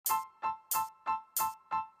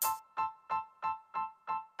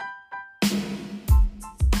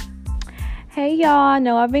Hey y'all, I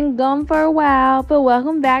know I've been gone for a while, but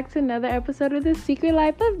welcome back to another episode of The Secret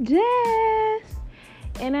Life of Jess.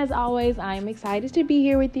 And as always, I am excited to be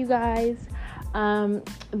here with you guys.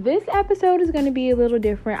 This episode is going to be a little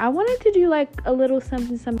different. I wanted to do like a little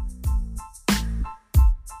something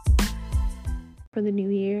for the new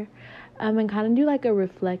year. And kind of do like a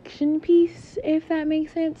reflection piece, if that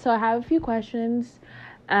makes sense. So I have a few questions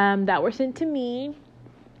that were sent to me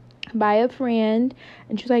by a friend,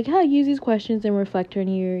 and she's like, "Hey, use these questions and reflect on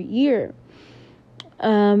your year."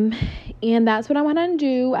 And that's what I want to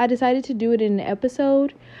do. I decided to do it in an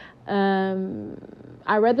episode.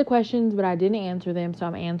 I read the questions, but I didn't answer them, so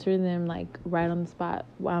I'm answering them like right on the spot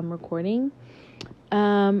while I'm recording.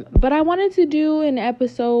 But I wanted to do an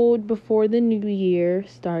episode before the new year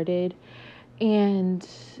started, and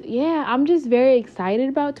yeah, I'm just very excited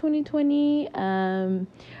about 2020.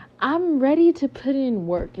 I'm ready to put in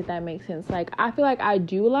work, if that makes sense. Like, I feel like I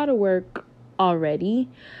do a lot of work already,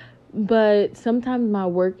 but sometimes my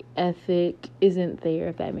work ethic isn't there,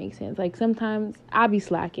 if that makes sense. Like, sometimes I'll be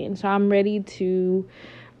slacking. So I'm ready to,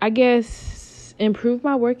 I guess, improve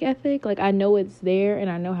my work ethic. Like, I know it's there,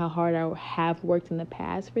 and I know how hard I have worked in the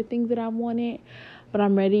past for things that I wanted. But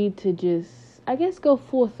I'm ready to just, I guess, go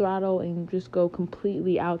full throttle and just go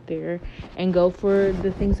completely out there and go for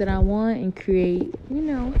the things that I want and create,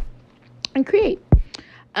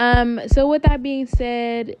 So with that being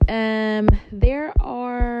said, there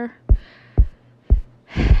are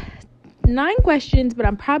 9 questions, but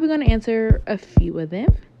I'm probably going to answer a few of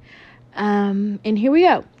them. And here we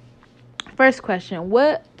go. First question: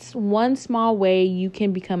 what's one small way you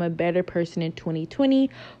can become a better person in 2020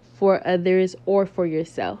 for others or for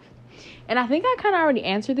yourself? And I think I kind of already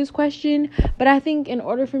answered this question, but I think in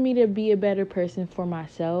order for me to be a better person for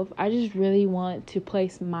myself, I just really want to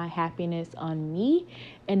place my happiness on me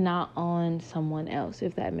and not on someone else,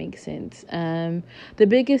 if that makes sense. The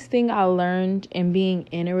biggest thing I learned in being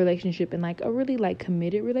in a relationship, and like a really like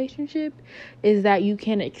committed relationship, is that you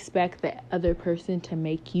can't expect the other person to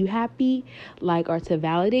make you happy, or to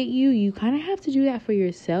validate you. You kind of have to do that for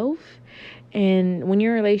yourself. And when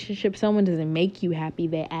you're in a relationship, someone doesn't make you happy,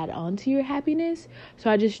 they add on to your happiness. So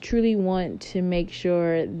I just truly want to make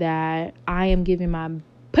sure that I am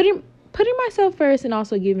putting myself first, and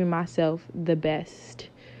also giving myself the best.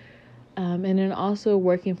 And then also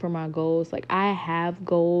working for my goals. Like, I have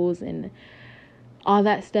goals and all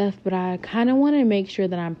that stuff, but I kind of want to make sure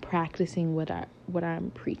that I'm practicing what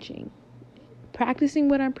I'm preaching.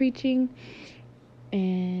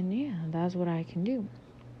 And yeah, that's what I can do.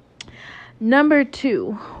 Number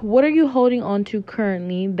 2, what are you holding on to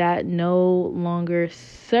currently that no longer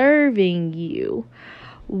serving you?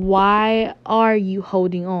 Why are you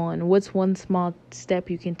holding on? What's one small step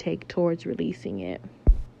you can take towards releasing it?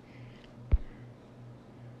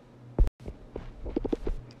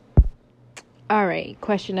 All right,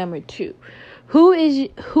 question number 2.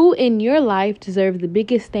 Who in your life deserves the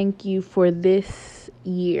biggest thank you for this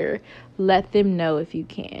year? Let them know if you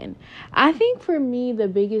can. I think for me, the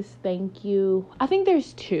biggest thank you, I think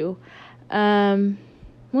there's 2.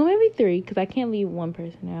 Maybe 3, because I can't leave one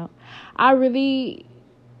person out.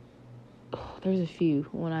 There's a few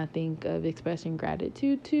when I think of expressing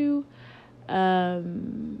gratitude to.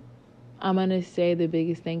 I'm going to say the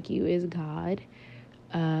biggest thank you is God,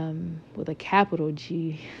 with a capital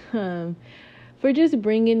G, for just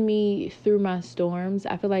bringing me through my storms.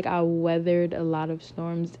 I feel like I weathered a lot of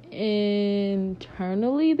storms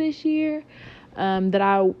internally this year, that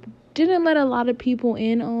I didn't let a lot of people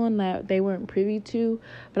in on, that they weren't privy to.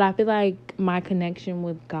 But I feel like my connection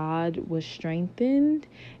with God was strengthened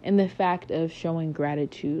in the fact of showing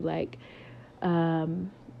gratitude,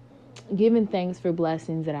 giving thanks for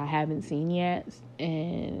blessings that I haven't seen yet.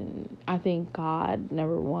 And I thank God,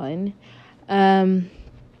 number 1.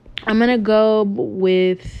 I'm going to go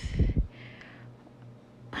with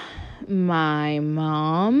my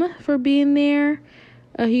mom for being there.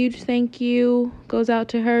 A huge thank you goes out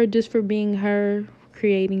to her just for being her,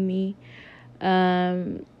 creating me.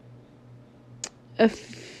 I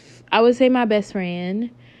would say my best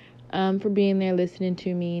friend, for being there, listening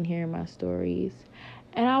to me and hearing my stories.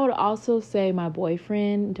 And I would also say my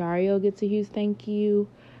boyfriend, Dario, gets a huge thank you.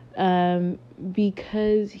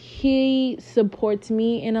 Because he supports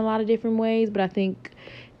me in a lot of different ways, but I think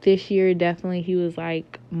this year definitely he was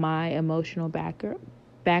like my emotional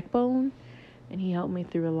backbone, and he helped me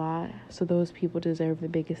through a lot. So those people deserve the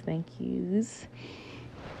biggest thank yous.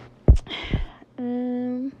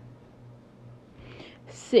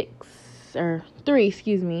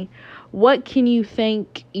 3, what can you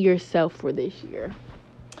thank yourself for this year?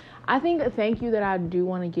 I think a thank you that I do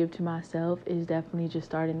want to give to myself is definitely just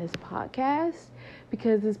starting this podcast,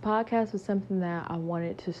 because this podcast was something that I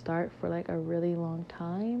wanted to start for like a really long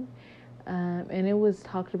time. And it was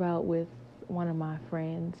talked about with one of my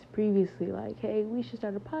friends previously, like, hey, we should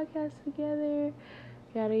start a podcast together,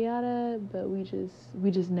 yada yada, but we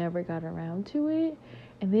just never got around to it.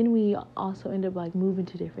 And then we also ended up like moving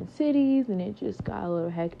to different cities, and it just got a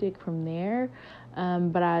little hectic from there.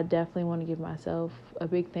 But I definitely want to give myself a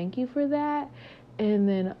big thank you for that, and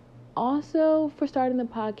then also for starting the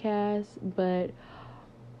podcast, but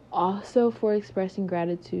also for expressing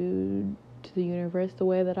gratitude to the universe. The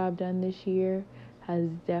way that I've done this year has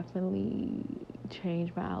definitely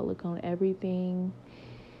changed my outlook on everything.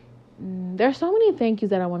 There's so many thank yous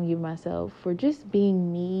that I want to give myself for just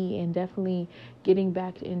being me, and definitely getting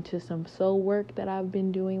back into some soul work that I've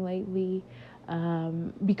been doing lately.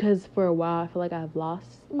 Because for a while I feel like I've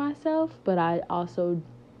lost myself, but I also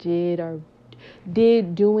done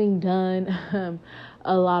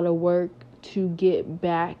a lot of work to get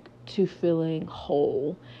back to feeling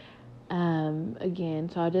whole again.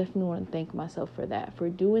 So I definitely want to thank myself for that, for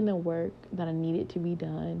doing the work that I needed to be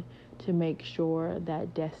done to make sure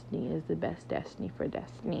that Destiny is the best Destiny for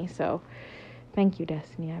Destiny. So thank you,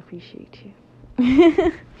 Destiny. I appreciate you.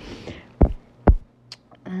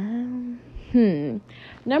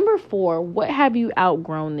 Number 4, what have you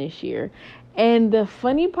outgrown this year? And the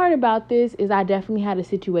funny part about this is I definitely had a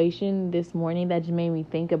situation this morning that just made me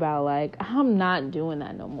think about, like, I'm not doing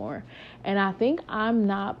that no more. And I think I'm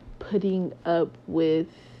not putting up with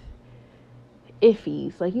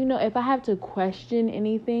iffies. Like, if I have to question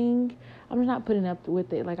anything, I'm just not putting up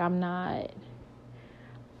with it. Like, I'm not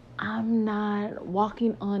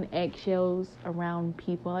walking on eggshells around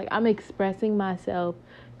people. Like, I'm expressing myself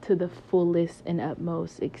to the fullest and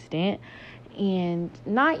utmost extent, and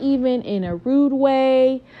not even in a rude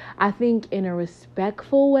way. I think in a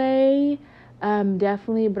respectful way,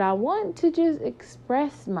 definitely. But I want to just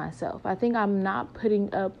express myself. I think I'm not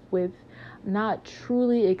putting up with not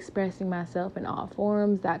truly expressing myself in all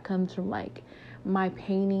forms. That comes from like my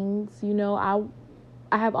paintings. I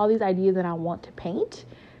have all these ideas that I want to paint,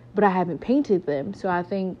 but I haven't painted them. So I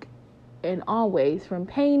think in all ways, from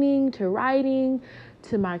painting to writing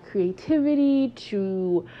to my creativity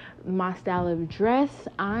to my style of dress,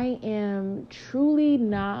 I am truly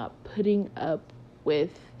not putting up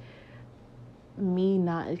with me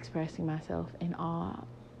not expressing myself in all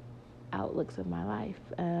outlooks of my life.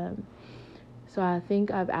 So I think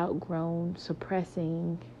I've outgrown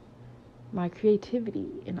suppressing my creativity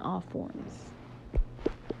in all forms,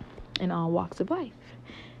 in all walks of life.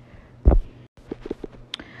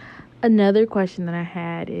 Another question that I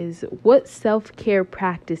had is, what self-care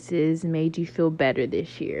practices made you feel better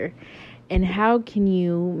this year? And how can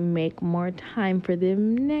you make more time for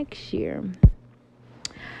them next year?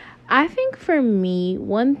 I think for me,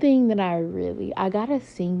 one thing that I got a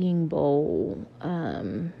singing bowl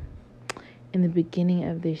in the beginning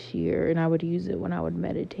of this year, and I would use it when I would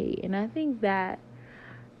meditate. And I think that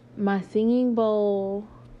my singing bowl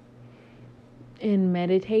in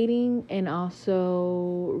meditating and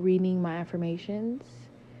also reading my affirmations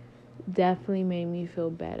definitely made me feel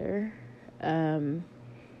better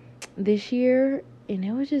this year. And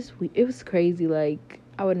it was crazy. Like,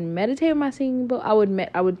 I would meditate with my singing bowl. I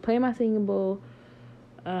would play my singing bowl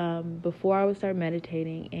before I would start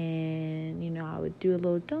meditating, and I would do a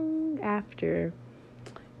little dong after,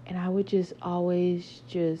 and I would just always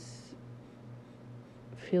just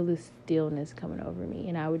feel this stillness coming over me,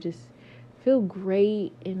 and I would just feel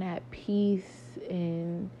great and at peace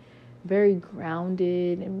and very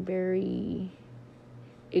grounded and very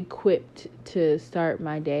equipped to start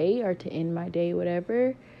my day or to end my day,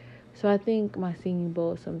 whatever. So I think my singing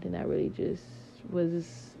bowl is something that really just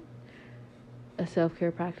was a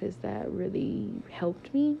self-care practice that really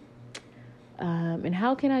helped me. And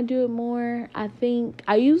how can I do it more? I think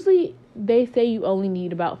they say you only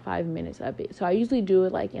need about 5 minutes of it. So I usually do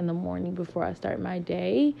it like in the morning before I start my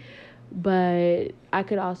day. But I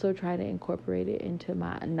could also try to incorporate it into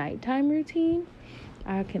my nighttime routine.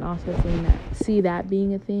 I can also see that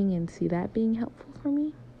being a thing and see that being helpful for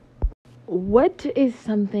me. What is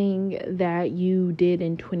something that you did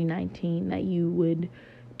in 2019 that you would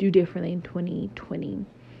do differently in 2020?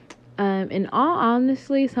 In all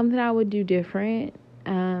honesty, something I would do different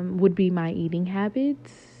would be my eating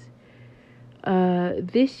habits.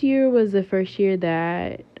 This year was the first year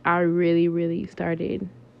that I really, really started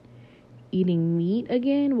eating meat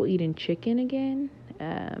again, eating chicken again.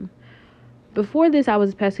 Before this, I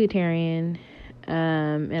was pescatarian,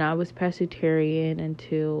 and I was pescatarian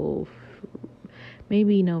until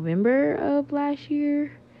maybe November of last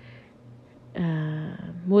year.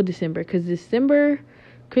 December, because December,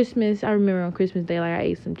 Christmas, I remember on Christmas Day, like, I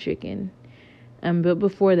ate some chicken. But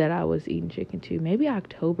before that, I was eating chicken too. Maybe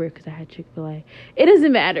October, because I had Chick-fil-A. It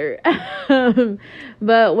doesn't matter.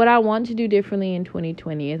 But what I want to do differently in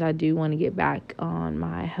 2020 is I do want to get back on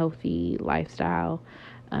my healthy lifestyle,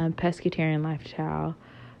 pescatarian lifestyle.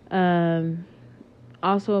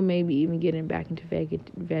 Also, maybe even getting back into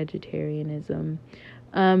vegetarianism.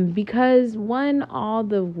 Because one, all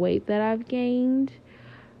the weight that I've gained,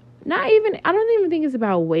 I don't even think it's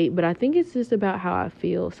about weight, but I think it's just about how I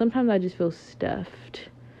feel. Sometimes I just feel stuffed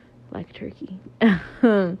like turkey.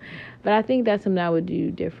 But I think that's something I would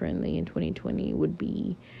do differently in 2020 would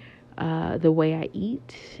be the way I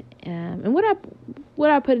eat, and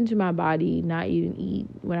what I put into my body, not even eat,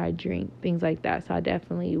 what I drink, things like that. So I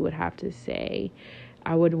definitely would have to say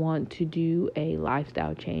I would want to do a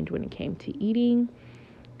lifestyle change when it came to eating.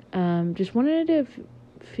 Just wanted to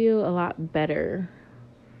feel a lot better,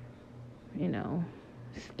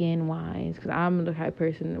 skin wise, because I'm the type of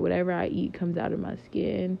person, whatever I eat comes out of my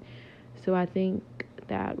skin. So I think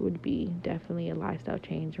that would be definitely a lifestyle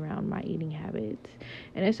change around my eating habits.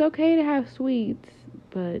 And it's okay to have sweets,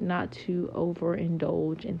 but not to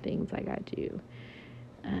overindulge in things like I do.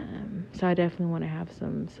 So I definitely want to have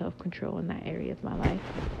some self-control in that area of my life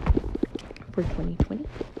for 2020.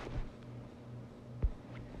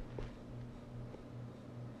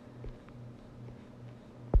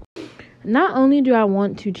 Not only do I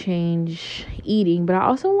want to change eating, but I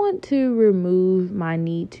also want to remove my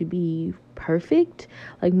need to be perfect,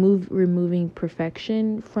 like removing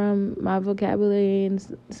perfection from my vocabulary in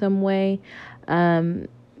some way.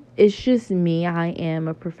 It's just me. I am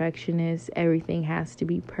a perfectionist. Everything has to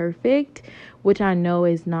be perfect, which I know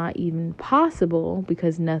is not even possible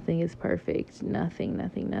because nothing is perfect.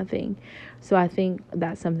 Nothing. So I think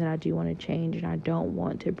that's something I do want to change, and I don't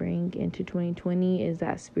want to bring into 2020 is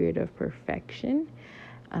that spirit of perfection.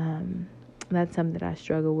 That's something that I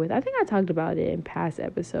struggle with. I think I talked about it in past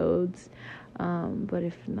episodes, but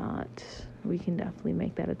if not, we can definitely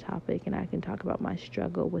make that a topic, and I can talk about my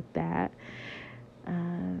struggle with that.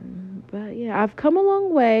 But yeah, I've come a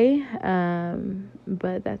long way,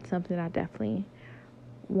 but that's something I definitely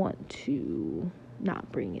want to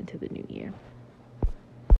not bring into the new year.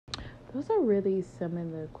 Those are really some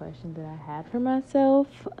of the questions that I had for myself.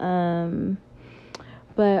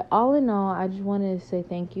 But all in all, I just wanted to say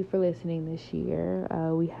thank you for listening this year.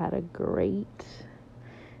 We had a great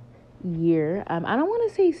year. I don't want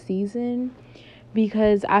to say season,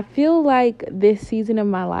 because I feel like this season of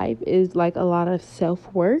my life is like a lot of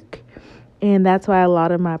self-work. And that's why a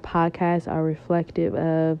lot of my podcasts are reflective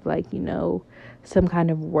of some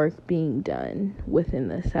kind of work being done within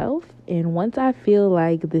the self. And once I feel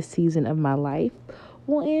like this season of my life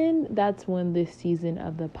will end, that's when this season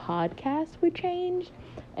of the podcast would change.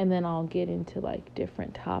 And then I'll get into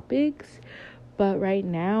different topics. But right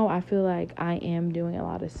now, I feel like I am doing a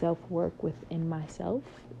lot of self-work within myself.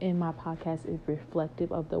 And my podcast is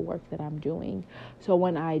reflective of the work that I'm doing. So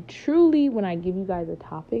when I give you guys a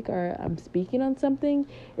topic or I'm speaking on something,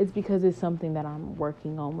 it's because it's something that I'm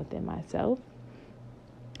working on within myself.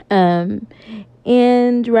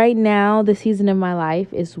 And right now, the season of my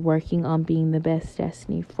life is working on being the best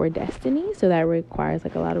destiny for destiny. So that requires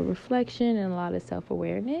a lot of reflection and a lot of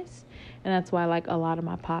self-awareness. And that's why a lot of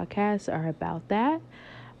my podcasts are about that.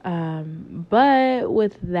 But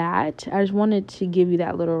with that, I just wanted to give you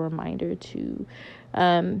that little reminder to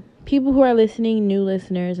people who are listening, new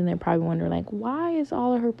listeners, and they're probably wondering why is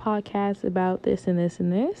all of her podcasts about this and this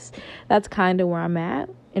and this? That's kind of where I'm at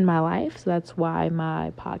in my life. So that's why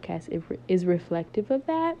my podcast is reflective of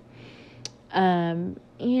that.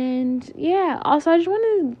 And yeah, also I just want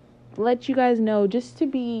to let you guys know,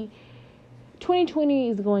 2020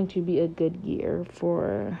 is going to be a good year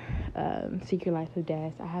for Secret Life of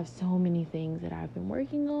Des. I have so many things that I've been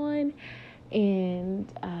working on, and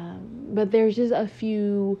but there's just a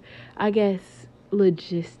few, I guess,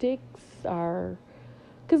 logistics are,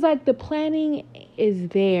 because the planning is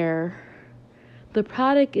there, the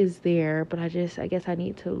product is there, but I guess I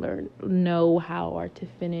need to know how or to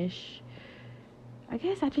finish. I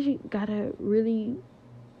guess I just gotta really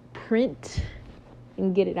print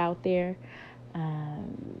and get it out there.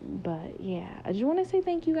 But yeah, I just want to say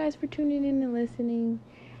thank you guys for tuning in and listening,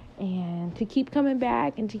 and to keep coming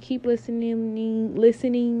back and to keep listening.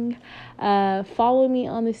 Follow me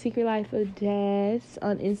on the Secret Life of Des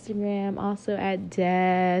on Instagram, also at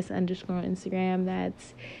Des _ Instagram.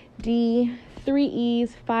 That's D, 3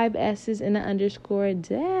 E's, 5 S's, and an _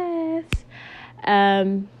 Des.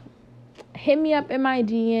 Hit me up in my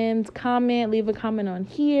DMs, leave a comment on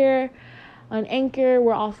here. on Anchor.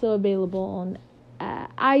 We're also available on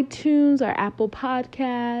iTunes or Apple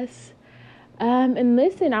Podcasts. And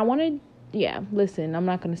listen, I'm not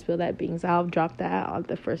going to spill that beans. I'll drop that on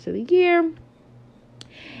the first of the year.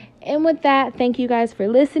 And with that, thank you guys for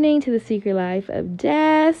listening to The Secret Life of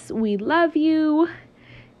Des. We love you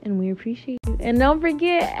and we appreciate you. And don't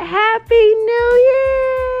forget, Happy New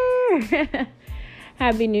Year!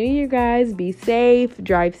 Happy New Year, guys. Be safe,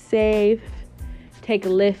 drive safe, take a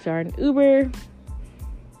Lyft or an Uber,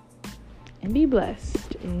 and be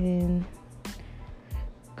blessed. And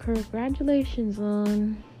congratulations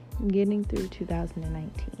on getting through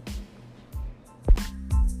 2019.